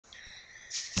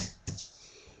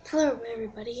Hello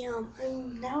everybody,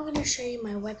 I'm now going to show you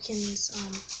my webkinz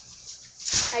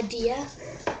idea.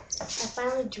 I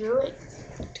finally drew it.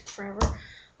 It took forever.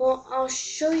 Well, I'll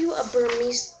show you a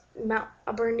Bernese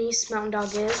mountain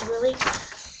dog is, really.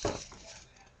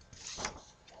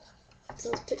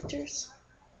 Those pictures.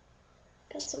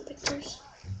 Got some pictures.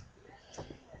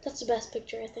 That's the best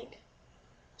picture, I think.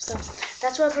 So,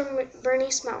 that's what a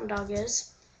Bernese mountain dog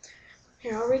is.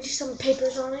 Here, I'll read you some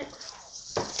papers on it.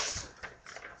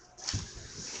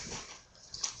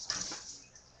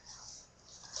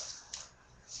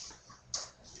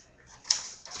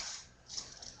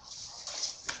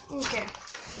 Okay.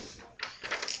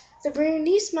 The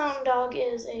Bernese mountain dog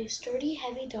is a sturdy,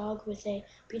 heavy dog with a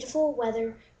beautiful,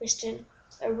 weather-resistant,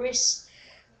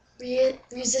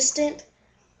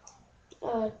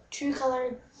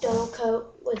 true-colored doe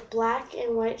coat with black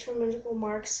and white symmetrical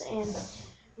marks and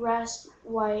rust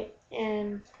white.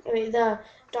 And the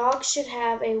dog should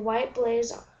have a white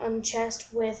blaze on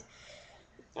chest with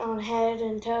on head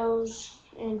and toes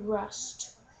and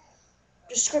rust.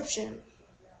 Description: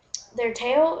 their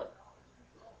tail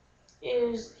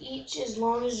is each as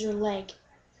long as your leg.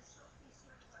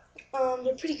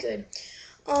 They're pretty good.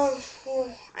 Well,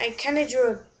 I kind of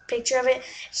drew a picture of it.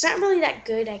 It's not really that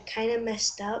good. I kind of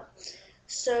messed up.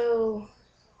 So,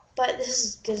 but this is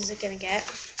as good as it's gonna get.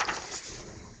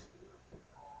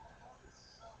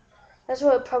 That's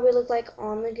what it probably looked like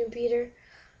on the computer.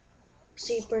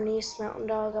 See Bernese mountain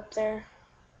dog up there.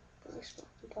 Bernese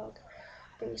mountain dog.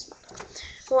 Bernese mountain dog.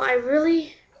 Well, I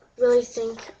really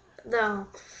think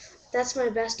that's my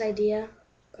best idea,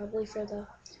 probably for the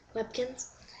webkinz.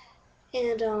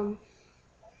 And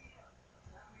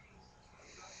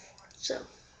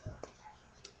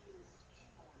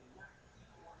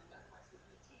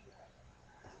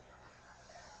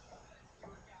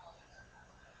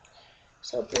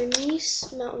so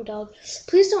Bernese mountain dog.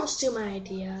 Please don't steal my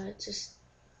idea. It's just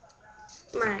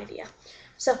my idea.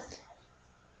 So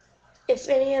if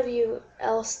any of you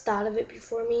else thought of it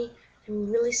before me,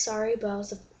 I'm really sorry,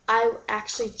 but I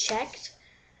actually checked.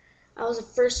 I was the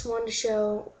first one to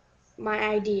show my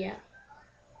idea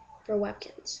for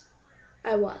webkinz.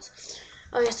 I was.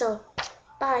 Okay, so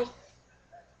bye.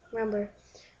 Remember,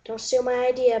 don't steal my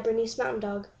idea, Bernese mountain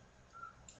dog.